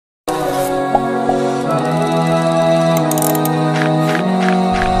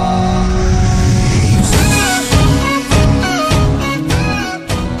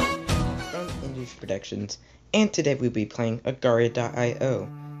Productions, and today we'll be playing Agaria.io.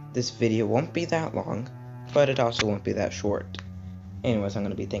 This video won't be that long, but it also won't be that short. Anyways, I'm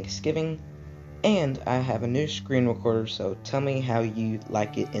going to be Thanksgiving, and I have a new screen recorder, so tell me how you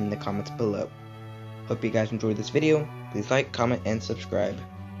like it in the comments below. Hope you guys enjoyed this video. Please like, comment, and subscribe.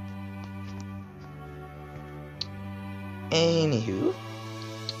 Anywho,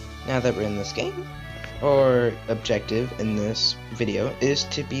 now that we're in this game, our objective in this video is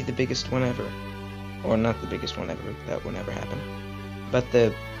to be the biggest one ever. Or not the biggest one ever, that will never happen. But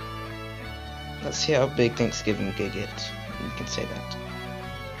let's see how big Thanksgiving can get. You can say that.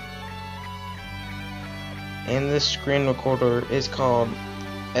 And this screen recorder is called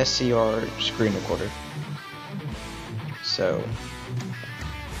SCR Screen Recorder. So,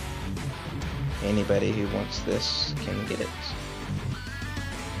 anybody who wants this can get it.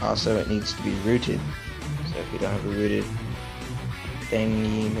 Also, it needs to be rooted. So if you don't have a rooted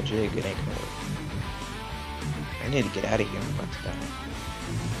thingy-majig, it ain't gonna work. I need to get out of here, I'm about to die.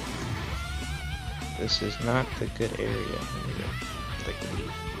 This is not the good area. I need to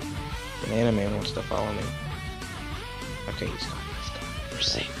leave. Banana Man wants to follow me. Okay, he's gone. We're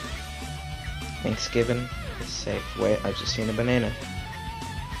safe. Thanksgiving is safe. Wait, I've just seen a banana.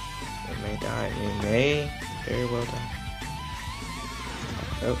 We may die. We may very well die.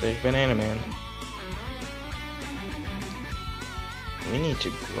 Oh, there's Banana Man. We need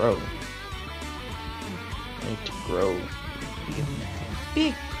to grow. We need to grow. Be a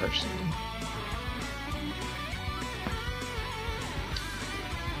big person.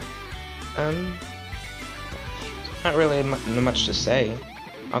 Not really much to say.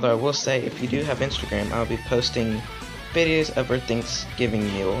 Although I will say, if you do have Instagram, I'll be posting videos of our Thanksgiving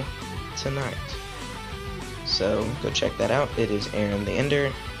meal tonight. So go check that out. It is Aaron the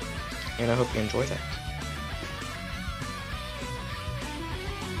Ender, and I hope you enjoy that.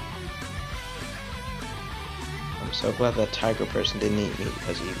 I'm so glad that tiger person didn't eat me,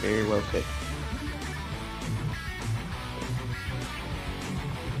 because he very well could.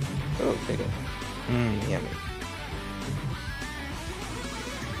 Oh, pick it. Yummy.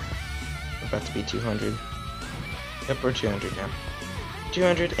 We're about to be 200. Yep, we're 200 now.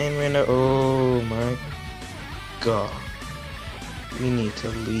 200, and we're no. Oh my God. We need to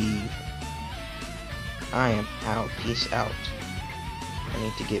leave. I am out. Peace out. I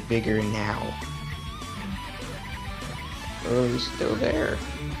need to get bigger now. Oh, he's still there.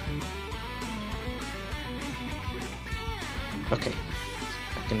 Okay.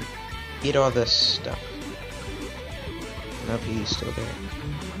 I can eat all this stuff. Nope, he's still there.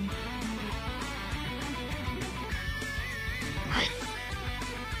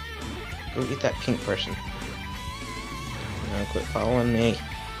 Go eat that pink person. Now quit following me.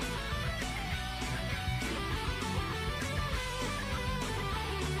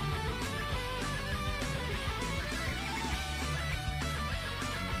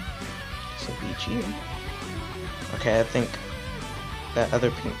 This will beat you. Okay, I think that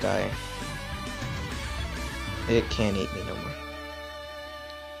other pink guy, it can't eat me no more.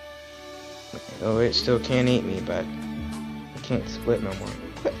 Oh, it still can't eat me, but it can't split no more.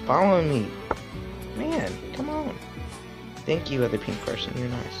 Quit following me. Man, come on. Thank you, other pink person. You're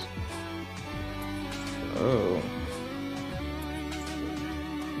nice. Oh.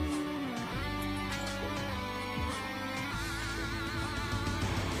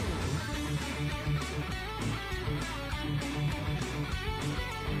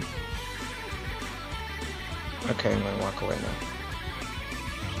 Okay, I'm gonna walk away now.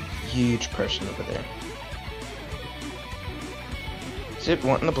 Huge person over there. Is it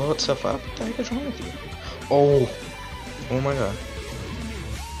wanting to blow itself up? What the heck is wrong with you? Oh! Oh my God.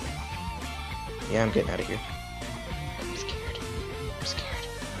 Yeah, I'm getting out of here. I'm scared. I'm scared.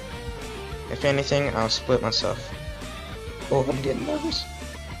 If anything, I'll split myself. Oh, I'm getting nervous.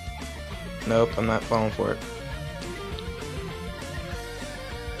 Nope, I'm not falling for it.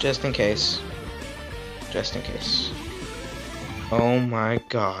 Just in case. Just in case. Oh my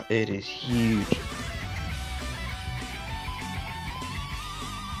God, it is huge.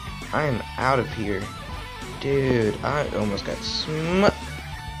 I am out of here. Dude, I almost got smut.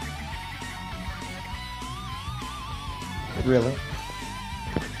 Really?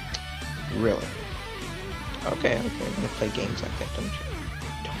 Really? Okay, I'm gonna play games like that, don't you?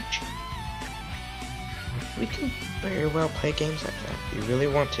 Don't you? We can very well play games like that. If you really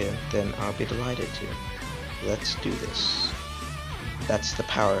want to, then I'll be delighted to. Let's do this. That's the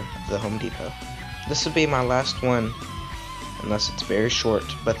power of the Home Depot. This will be my last one, unless it's very short,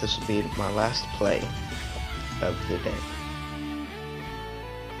 but this will be my last play of the day.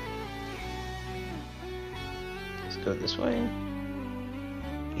 Let's go this way.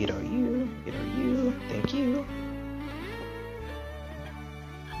 Eat all you. Eat all you. Thank you.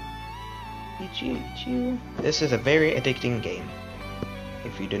 Eat you. Eat you. This is a very addicting game,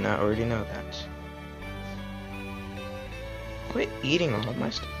 if you do not already know that. Quit eating all of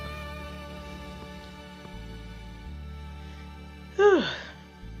my stuff.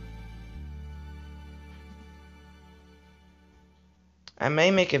 I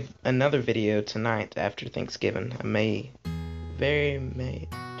may make another video tonight after Thanksgiving. I may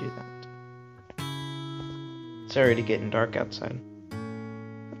do that. It's already getting dark outside.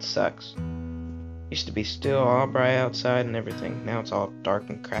 That sucks. Used to be still all bright outside and everything. Now it's all dark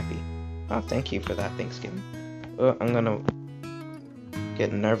and crappy. Oh, thank you for that, Thanksgiving. Oh, I'm gonna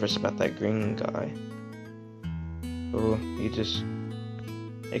get nervous about that green guy. Oh, he just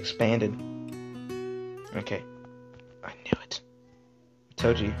expanded. Okay. I knew it. I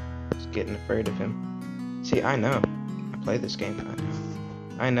told you. I was getting afraid of him. See, I know. I play this game.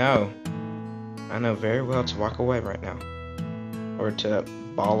 I know. I know very well to walk away right now. Or to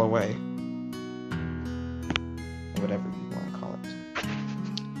ball away. Whatever you want to call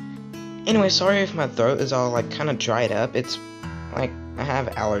it. Anyway, sorry if my throat is all like kind of dried up. It's like I have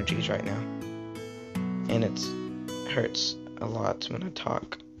allergies right now. And it hurts a lot when I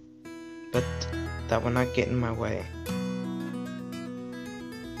talk. But that will not get in my way.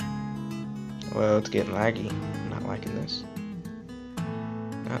 Well, it's getting laggy. I'm not liking this.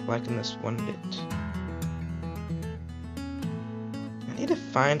 Not liking this one bit. I need to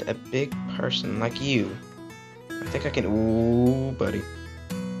find a big person like you. I think I can. Ooh, buddy.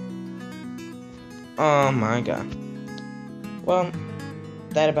 Oh my god. Well,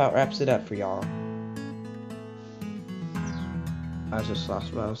 that about wraps it up for y'all. I just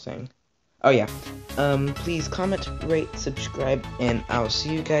lost what I was saying. Oh yeah. Please comment, rate, subscribe, and I'll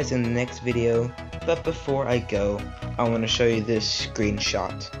see you guys in the next video. But before I go, I want to show you this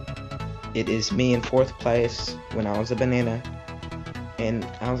screenshot. It is me in 4th place when I was a banana, and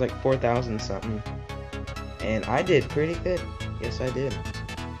I was like 4,000 something, and I did pretty good. Yes, I did.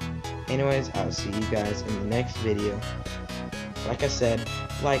 Anyways, I'll see you guys in the next video. Like I said,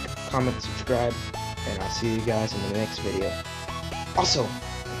 like, comment, subscribe, and I'll see you guys in the next video. Also,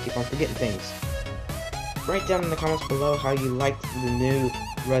 I keep on forgetting things. Write down in the comments below how you liked the new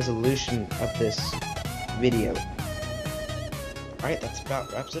resolution of this video. Alright, that's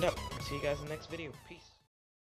about wraps it up. See you guys in the next video. Peace.